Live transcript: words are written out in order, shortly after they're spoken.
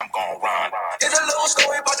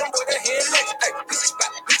next. Ay, pizza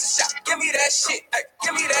spot, pizza shop. Give me that shit. Ay,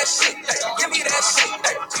 give me that shit. Ay, give me that shit.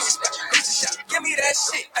 Ay, pizza spot, pizza shop. Give me that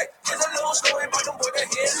shit. Ay, here's a little story about them boy that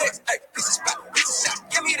head next. Ay, pizza spot, pizza shop.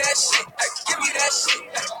 Give me that shit. Ay, give me that shit.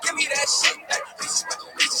 Ay, give me that shit. Ay, pizza spot,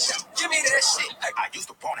 pizza shop. Give me that shit. Ay, I used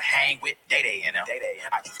to wanna hang with Day and them.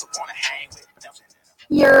 I used to wanna hang with Nelson.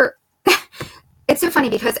 It's so funny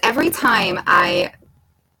because every time I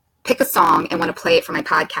pick a song and want to play it for my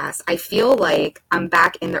podcast, I feel like I'm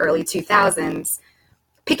back in the early 2000s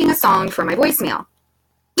picking a song for my voicemail.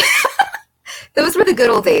 Those were the good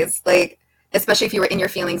old days, like, especially if you were in your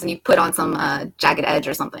feelings and you put on some Jagged Edge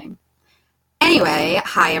or something. Anyway,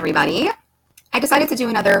 hi everybody. I decided to do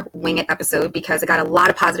another Wing It episode because I got a lot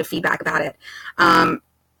of positive feedback about it.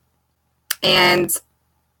 And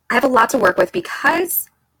I have a lot to work with because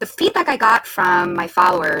the feedback I got from my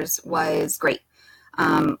followers was great.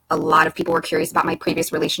 A lot of people were curious about my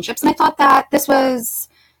previous relationships, and I thought that this was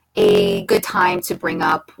a good time to bring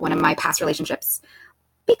up one of my past relationships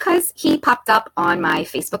because he popped up on my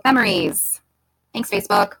Facebook memories. Thanks,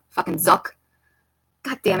 Facebook. Fucking Zuck.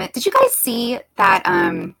 God damn it. Did you guys see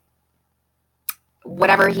that,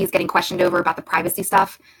 whatever he's getting questioned over about the privacy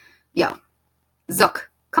stuff? Yo, Zuck.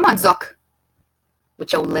 Come on, Zuck.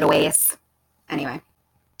 With your little ass. Anyway.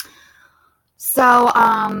 So,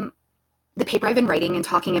 the paper I've been writing and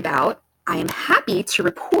talking about, I am happy to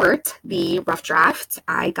report the rough draft.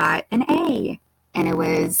 I got an A, and it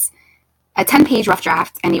was a 10-page rough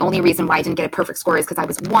draft, and the only reason why I didn't get a perfect score is because I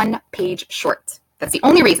was 1 page short. That's the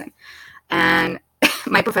only reason. And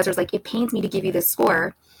my professor was like, it pains me to give you this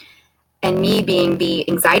score. And me being the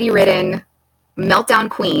anxiety-ridden meltdown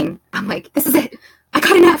queen, I'm like, this is it. I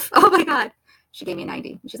got an F. Oh my God. She gave me a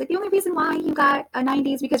 90. And she's like, the only reason why you got a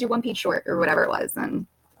 90 is because you're 1 page short or whatever it was. And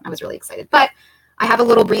I was really excited. But I have a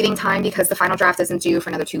little breathing time because the final draft isn't due for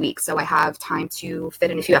another 2 weeks. So I have time to fit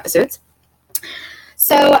in a few episodes.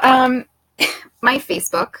 So my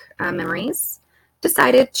Facebook memories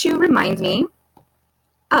decided to remind me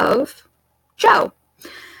of Joe.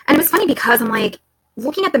 And it was funny because I'm like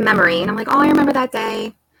looking at the memory and I'm like, oh, I remember that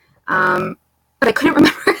day. But I couldn't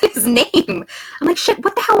remember his name. I'm like, shit,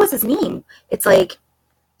 what the hell was his name? It's like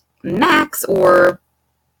Max or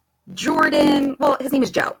Jordan. Well, his name is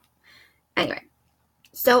Joe. Anyway,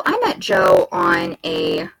 so I met Joe on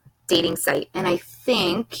a dating site, and I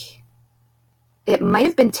think it might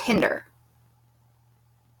have been Tinder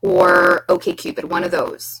or OkCupid, one of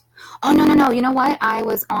those. Oh, no. You know what? I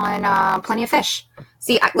was on Plenty of Fish.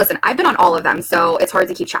 See, listen, I've been on all of them, so it's hard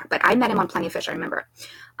to keep track, but I met him on Plenty of Fish. I remember.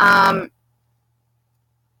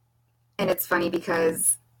 And it's funny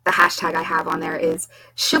because the hashtag I have on there is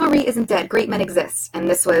chivalry isn't dead, great men exist. And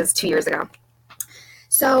this was 2 years ago.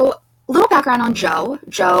 So a little background on Joe.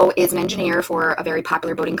 Joe is an engineer for a very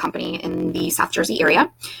popular boating company in the South Jersey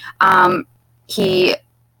area. He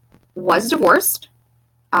was divorced.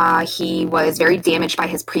 He was very damaged by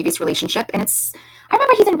his previous relationship. And I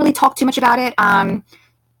remember he didn't really talk too much about it.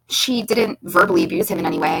 She didn't verbally abuse him in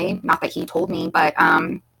any way. Not that he told me, but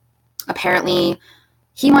apparently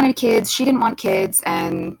he wanted kids, she didn't want kids,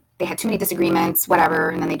 and they had too many disagreements, whatever,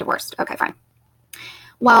 and then they divorced. Okay, fine.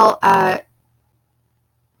 Well,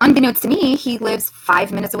 unbeknownst to me, he lives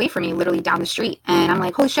 5 minutes away from me, literally down the street. And I'm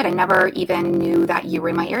like, holy shit, I never even knew that you were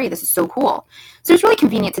in my area. This is so cool. So it was really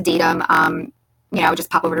convenient to date him. Just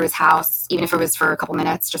pop over to his house, even if it was for a couple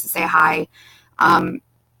minutes, just to say hi.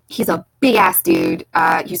 He's a big ass dude.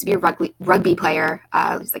 He used to be a rugby player.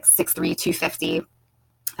 He's like 6'3", 250.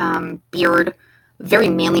 Beard. Very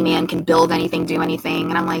manly man, can build anything, do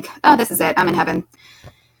anything. And I'm like, oh, this is it. I'm in heaven.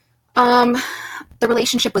 The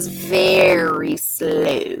relationship was very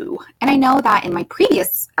slow. And I know that in my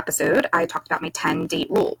previous episode, I talked about my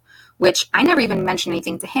 10-date rule, which I never even mentioned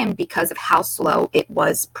anything to him because of how slow it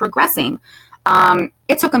was progressing.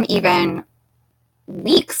 It took him even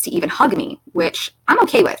weeks to even hug me, which I'm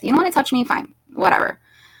okay with. You don't want to touch me? Fine. Whatever.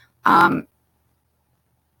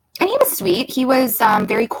 And he was sweet. He was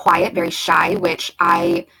very quiet, very shy, which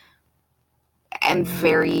I am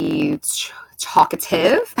very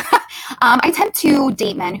talkative. I tend to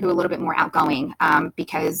date men who are a little bit more outgoing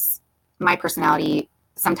because my personality,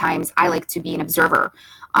 sometimes I like to be an observer.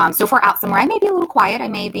 So if we're out somewhere, I may be a little quiet. I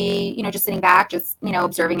may be, just sitting back, just,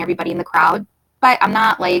 observing everybody in the crowd. But I'm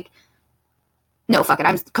not like, no, fuck it.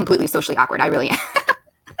 I'm completely socially awkward. I really am.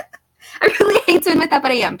 I really hate to admit that,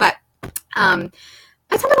 but I am. But I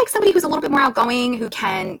tend to like somebody who's a little bit more outgoing, who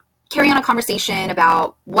can carry on a conversation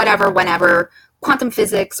about whatever, whenever, quantum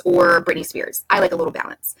physics or Britney Spears. I like a little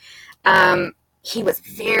balance. He was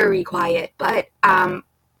very quiet, but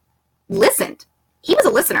listened. He was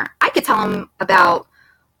a listener. I could tell him about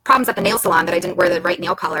problems at the nail salon that I didn't wear the right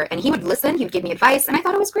nail color. And he would listen, he would give me advice, and I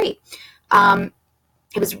thought it was great.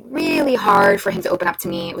 It was really hard for him to open up to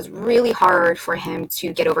me. It was really hard for him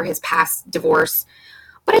to get over his past divorce.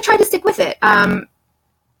 But I tried to stick with it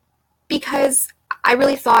because I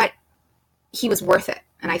really thought he was worth it.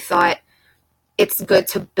 And I thought it's good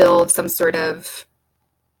to build some sort of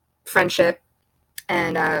friendship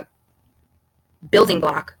and building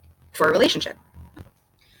block for a relationship.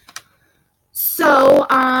 So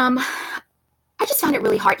I just found it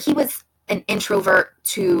really hard. He was an introvert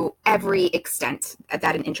to every extent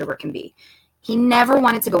that an introvert can be. He never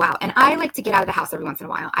wanted to go out. And I like to get out of the house every once in a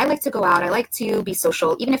while. I like to go out. I like to be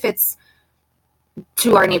social, even if it's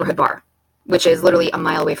to our neighborhood bar, which is literally a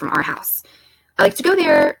mile away from our house. I like to go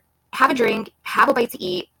there, have a drink, have a bite to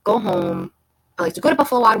eat, go home. I like to go to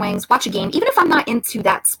Buffalo Wild Wings, watch a game. Even if I'm not into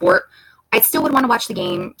that sport, I still would want to watch the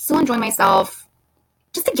game, still enjoy myself,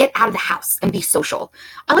 just to get out of the house and be social.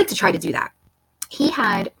 I like to try to do that. He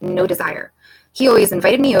had no desire. He always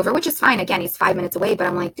invited me over, which is fine. Again, he's 5 minutes away, but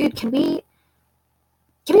I'm like, dude, can we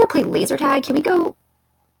go play laser tag? Can we go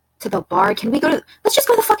to the bar? Let's just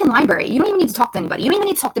go to the fucking library. You don't even need to talk to anybody. You don't even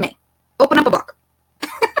need to talk to me. Open up a book.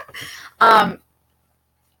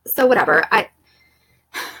 So whatever.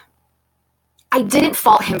 I didn't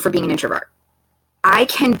fault him for being an introvert. I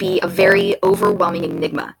can be a very overwhelming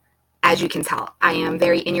enigma, as you can tell. I am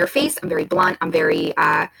very in your face. I'm very blunt. I'm very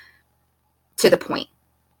to the point.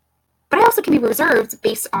 But I also can be reserved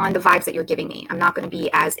based on the vibes that you're giving me. I'm not going to be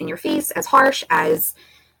as in your face, as harsh, as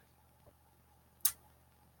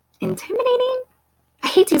intimidating. I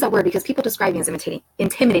hate to use that word because people describe me as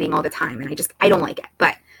intimidating all the time, and I don't like it,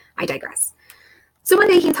 but I digress. So one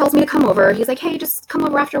day he tells me to come over. He's like, hey, just come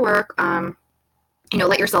over after work.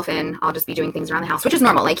 Let yourself in. I'll just be doing things around the house, which is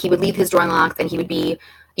normal. Like, he would leave his door unlocked and he would be,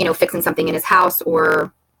 fixing something in his house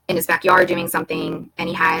or in his backyard doing something. And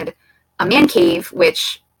he had a man cave,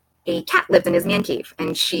 which a cat lived in his man cave,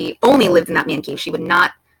 and she only lived in that man cave. She would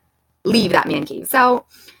not leave that man cave. So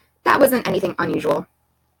that wasn't anything unusual.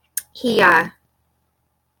 I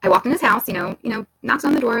walked in his house, knocks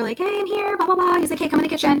on the door, like, hey, I'm here, blah, blah, blah. He's like, hey, come in the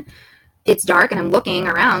kitchen. It's dark, and I'm looking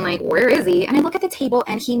around, like, where is he? And I look at the table,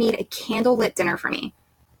 and he made a candlelit dinner for me.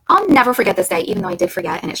 I'll never forget this day, even though I did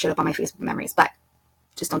forget, and it showed up on my Facebook memories, but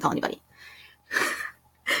just don't tell anybody.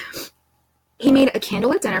 He made a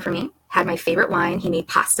candlelit dinner for me, had my favorite wine. He made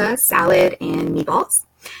pasta, salad, and meatballs.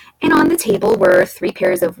 And on the table were 3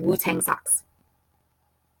 pairs of Wu-Tang socks.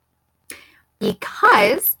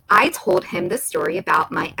 Because I told him the story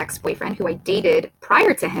about my ex-boyfriend who I dated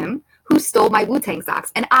prior to him, who stole my Wu-Tang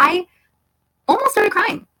socks. And I almost started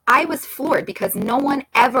crying. I was floored because no one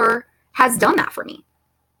ever has done that for me.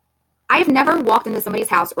 I've never walked into somebody's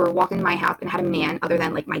house or walked into my house and had a man, other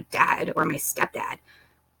than like my dad or my stepdad,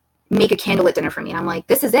 make a candlelit dinner for me. And I'm like,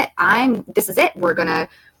 this is it. This is it. We're going to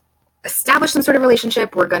establish some sort of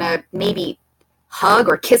relationship. We're going to maybe hug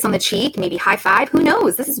or kiss on the cheek, maybe high five. Who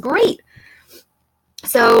knows? This is great.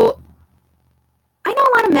 So I know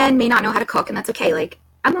a lot of men may not know how to cook, and that's okay. Like,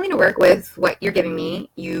 I'm willing to work with what you're giving me.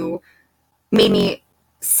 You made me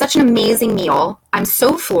such an amazing meal. I'm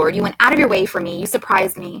so floored. You went out of your way for me. You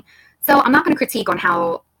surprised me. So I'm not going to critique on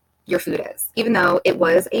how your food is, even though it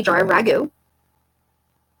was a jar of ragu.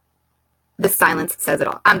 The silence says it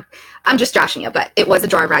all. I'm just joshing you, but it was a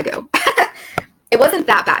jar of ragu. It wasn't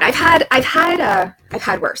that bad. I've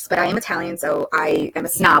had worse, but I am Italian, so I am a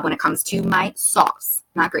snob when it comes to my sauce,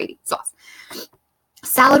 not gravy, sauce.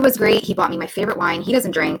 Salad was great. He bought me my favorite wine. He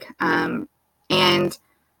doesn't drink. And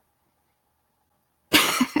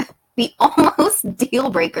the almost deal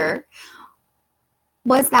breaker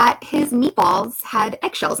was that his meatballs had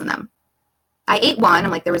eggshells in them. I ate one. I'm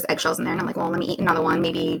like, there was eggshells in there. And I'm like, well, let me eat another one.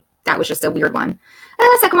 Maybe that was just a weird one. And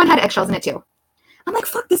then the second one had eggshells in it too. I'm like,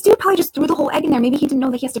 fuck, this dude probably just threw the whole egg in there. Maybe he didn't know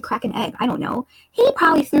that he has to crack an egg. I don't know. He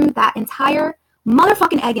probably threw that entire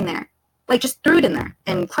motherfucking egg in there. Like, just threw it in there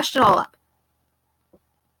and crushed it all up.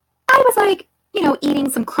 I was like, eating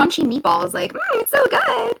some crunchy meatballs, like, it's so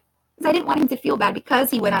good. Because I didn't want him to feel bad because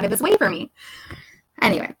he went out of his way for me.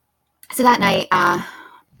 Anyway, so that night,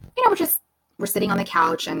 we're sitting on the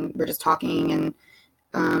couch and we're just talking,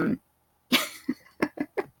 and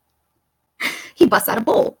he busts out a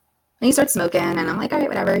bowl. And he starts smoking, and I'm like, all right,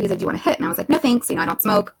 whatever. He's like, do you want a hit? And I was like, no, thanks. I don't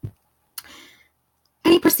smoke.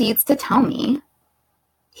 And he proceeds to tell me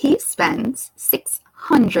he spends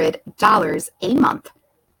 $600 a month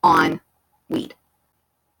on weed.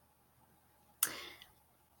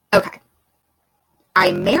 Okay.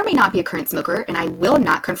 I may or may not be a current smoker, and I will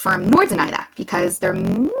not confirm nor deny that, because there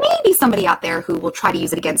may be somebody out there who will try to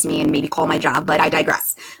use it against me and maybe call my job, but I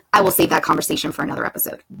digress. I will save that conversation for another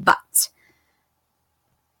episode. But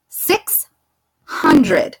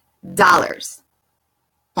 $600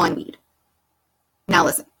 on weed. Now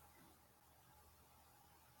listen,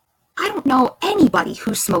 I don't know anybody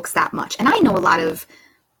who smokes that much. And I know a lot of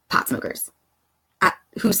pot smokers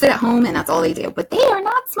who sit at home and that's all they do. But they are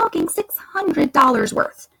not smoking $600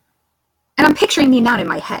 worth. And I'm picturing the amount in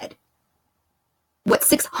my head. What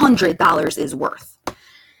 $600 is worth.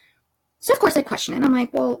 So of course I question it. And I'm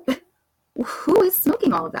like, well, who is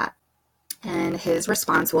smoking all of that? And his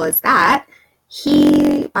response was that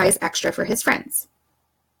he buys extra for his friends.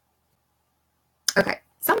 Okay,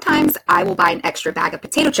 sometimes I will buy an extra bag of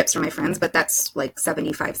potato chips for my friends, but that's like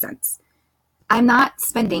 75 cents. I'm not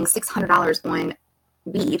spending $600 on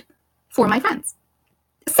weed for my friends.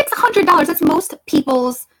 $600, that's most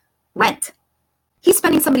people's rent. He's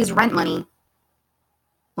spending somebody's rent money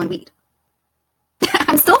on weed.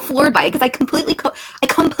 I'm still floored by it because I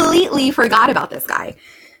completely forgot about this guy.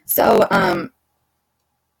 So I'm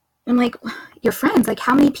like, your friends, like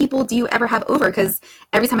how many people do you ever have over? Because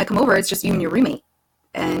every time I come over, it's just you and your roommate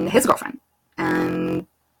and his girlfriend. And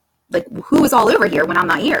like, who is all over here when I'm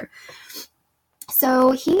not here?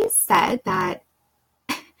 So he said that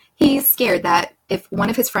he's scared that if one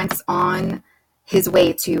of his friends is on his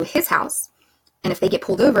way to his house, and if they get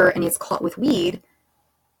pulled over and he's caught with weed,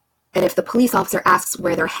 and if the police officer asks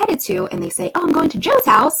where they're headed to and they say, oh, I'm going to Joe's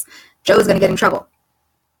house, Joe's going to get in trouble.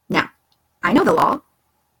 Now, I know the law.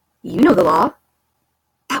 You know the law.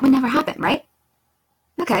 That would never happen, right?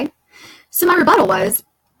 Okay. So my rebuttal was,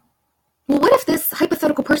 well, what if this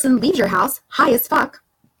hypothetical person leaves your house high as fuck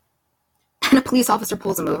and a police officer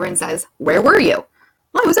pulls him over and says, where were you?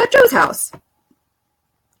 Well, I was at Joe's house.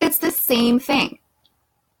 It's the same thing.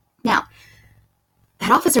 Now,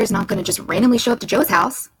 that officer is not going to just randomly show up to Joe's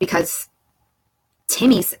house because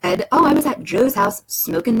Timmy said, oh, I was at Joe's house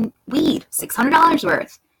smoking weed, $600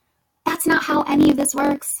 worth. That's not how any of this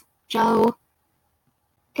works, Joe.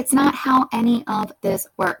 It's not how any of this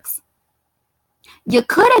works. You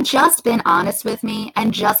could have just been honest with me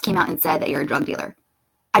and just came out and said that you're a drug dealer.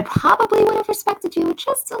 I probably would have respected you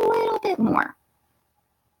just a little bit more.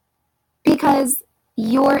 Because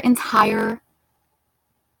your entire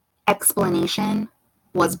explanation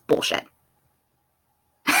was bullshit.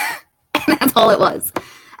 And that's all it was.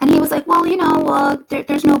 And he was like, well,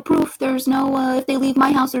 there's no proof. There's no, if they leave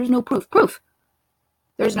my house, there's no proof. Proof.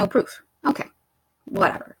 There's no proof. Okay.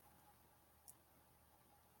 Whatever.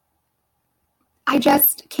 I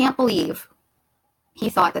just can't believe he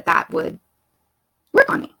thought that would work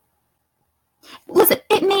on me. Listen,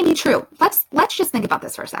 it may be true. Let's just think about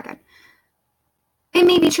this for a second. It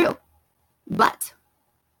may be true. But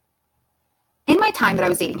in my time that I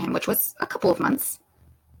was dating him, which was a couple of months,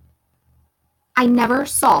 I never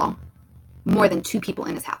saw more than 2 people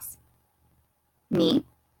in his house. Me,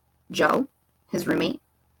 Joe, his roommate,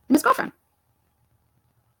 and his girlfriend.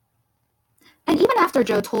 And even after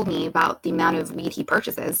Joe told me about the amount of weed he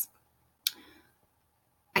purchases,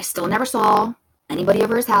 I still never saw anybody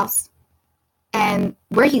over his house. And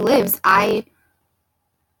where he lives, I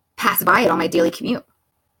pass by it on my daily commute.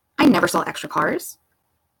 I never saw extra cars.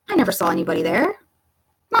 I never saw anybody there.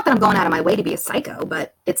 Not that I'm going out of my way to be a psycho,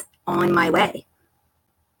 but it's on my way.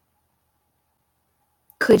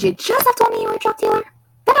 Could you just have told me you were a drug dealer?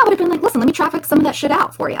 Then I would have been like, listen, let me traffic some of that shit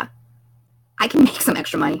out for you. I can make some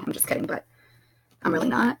extra money. I'm just kidding, but I'm really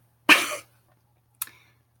not.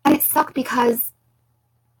 And it sucked because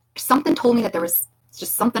something told me that there was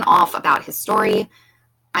just something off about his story.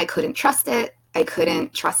 I couldn't trust it. I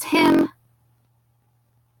couldn't trust him.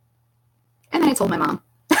 And then I told my mom,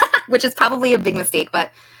 which is probably a big mistake,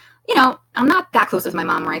 but I'm not that close with my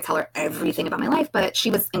mom where I tell her everything about my life, but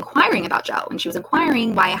she was inquiring about Joe and she was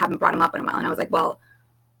inquiring why I haven't brought him up in a while. And I was like, well,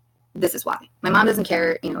 this is why. My mom doesn't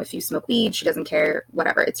care, if you smoke weed, she doesn't care,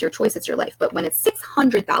 whatever. It's your choice, it's your life. But when it's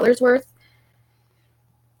 $600 worth,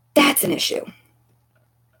 that's an issue.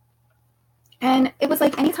 And it was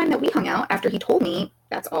like anytime that we hung out after he told me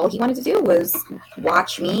that's all he wanted to do was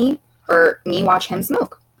watch me or me watch him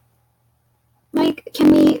smoke. Like,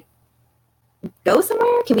 can we go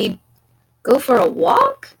somewhere? Can we go for a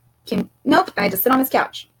walk? Nope. I just sit on his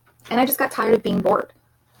couch. And I just got tired of being bored.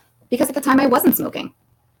 Because at the time I wasn't smoking.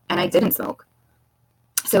 And I didn't smoke.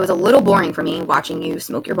 So it was a little boring for me watching you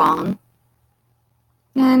smoke your bong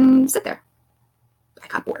and sit there. I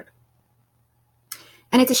got bored.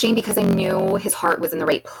 And it's a shame because I knew his heart was in the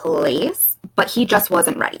right place, but he just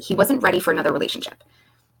wasn't ready. He wasn't ready for another relationship.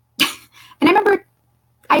 And I remember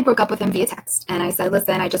I broke up with him via text. And I said,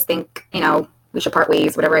 listen, I just think, we should part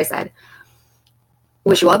ways, whatever I said.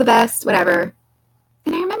 Wish you all the best, whatever.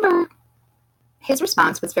 And I remember his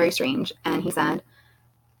response was very strange. And he said,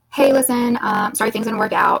 hey, listen, sorry things didn't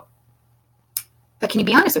work out. but can you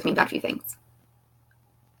be honest with me about a few things?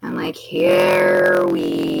 I'm like, here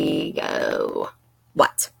we go.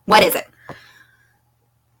 What? What is it?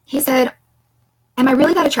 He said, am I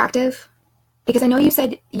really that attractive? Because I know you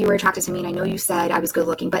said you were attracted to me, and I know you said I was good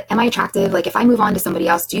looking, but am I attractive? Like, if I move on to somebody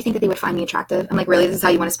else, do you think that they would find me attractive? I'm like, really? This is how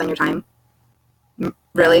you want to spend your time?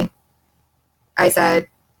 Really? I said,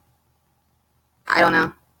 I don't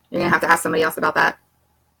know. You're going to have to ask somebody else about that.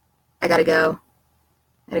 I gotta go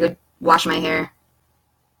wash my hair.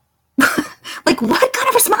 Like, what kind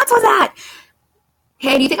of response was that?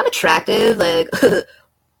 Hey, do you think I'm attractive? Like, I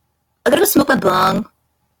gotta go smoke my bong.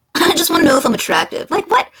 I just want to know if I'm attractive. Like,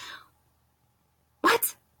 what?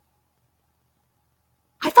 What?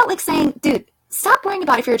 I felt like saying, dude, stop worrying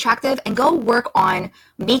about if you're attractive and go work on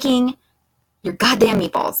making your goddamn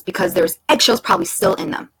meatballs, because there's eggshells probably still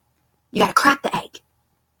in them. You gotta crack the egg,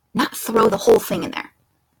 not throw the whole thing in there.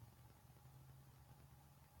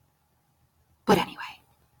 But anyway.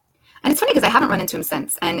 And it's funny because I haven't run into him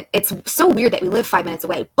since, and it's so weird that we live 5 minutes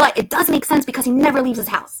away, but it does make sense because he never leaves his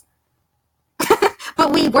house.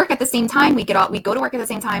 But we work at the same time, we go to work at the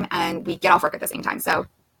same time, and we get off work at the same time. So,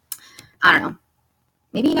 I don't know.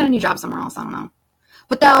 Maybe he got a new job somewhere else, I don't know.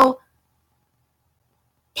 But though,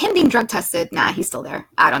 him being drug tested, nah, he's still there.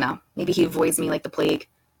 I don't know. Maybe he avoids me like the plague.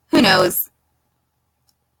 Who knows?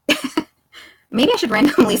 Maybe I should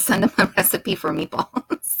randomly send him a recipe for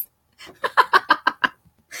meatballs.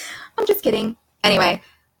 I'm just kidding. Anyway,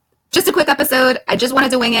 just a quick episode. I just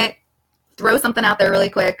wanted to wing it, throw something out there really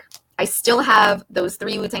quick. I still have those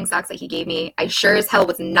 3 Wu-Tang socks that he gave me. I sure as hell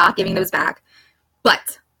was not giving those back.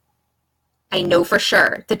 But I know for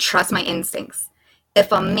sure to trust my instincts.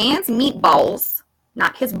 If a man's meatballs,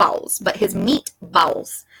 not his balls, but his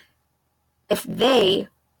meatballs, if they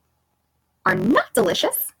are not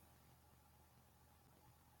delicious,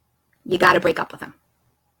 you got to break up with him.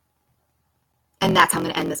 And that's how I'm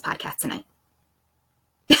going to end this podcast tonight.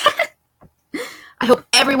 I hope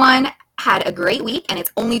everyone had a great week, and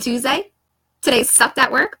it's only Tuesday. Today sucked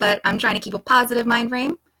at work, but I'm trying to keep a positive mind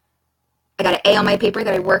frame. I got an A on my paper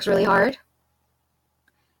that I worked really hard.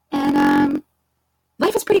 And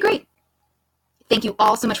life is pretty great. Thank you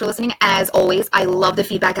all so much for listening. As always, I love the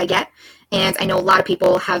feedback I get. And I know a lot of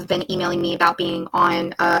people have been emailing me about being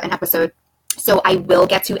on an episode. So I will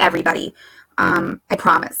get to everybody. I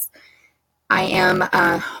promise. I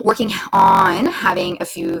am working on having a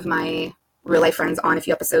few of my real life friends on a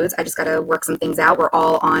few episodes. I just got to work some things out. We're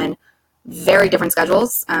all on very different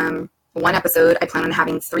schedules. One episode, I plan on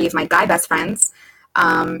having 3 of my guy best friends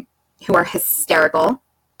who are hysterical.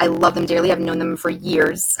 I love them dearly. I've known them for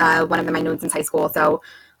years. One of them I known since high school. So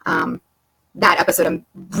that episode I'm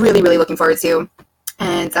really, really looking forward to.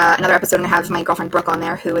 And another episode, I'm going to have my girlfriend Brooke on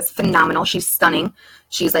there, who is phenomenal. She's stunning.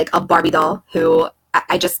 She's like a Barbie doll who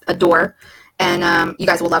I just adore. And you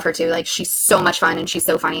guys will love her too. Like, she's so much fun and she's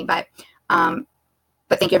so funny. But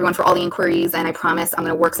thank you everyone for all the inquiries. And I promise I'm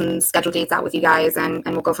going to work some scheduled dates out with you guys, and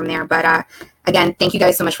we'll go from there. But again, thank you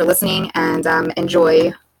guys so much for listening, and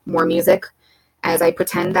enjoy more music as I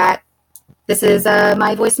pretend that this is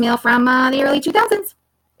my voicemail from the early 2000s.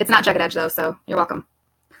 It's not Jagged Edge though, so you're welcome.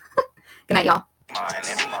 Good night, y'all.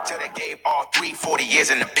 Till they gave all 40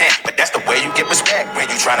 years in the pen, but that's the way you get respect when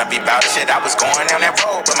you tryna be bout shit. I was going down that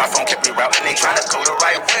road, but my phone kept rerouting. They tryna go the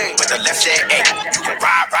right way, but the left said, hey, you can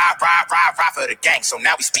ride for the gang. So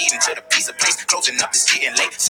now we speeding to the pizza place, closing up, it's getting late.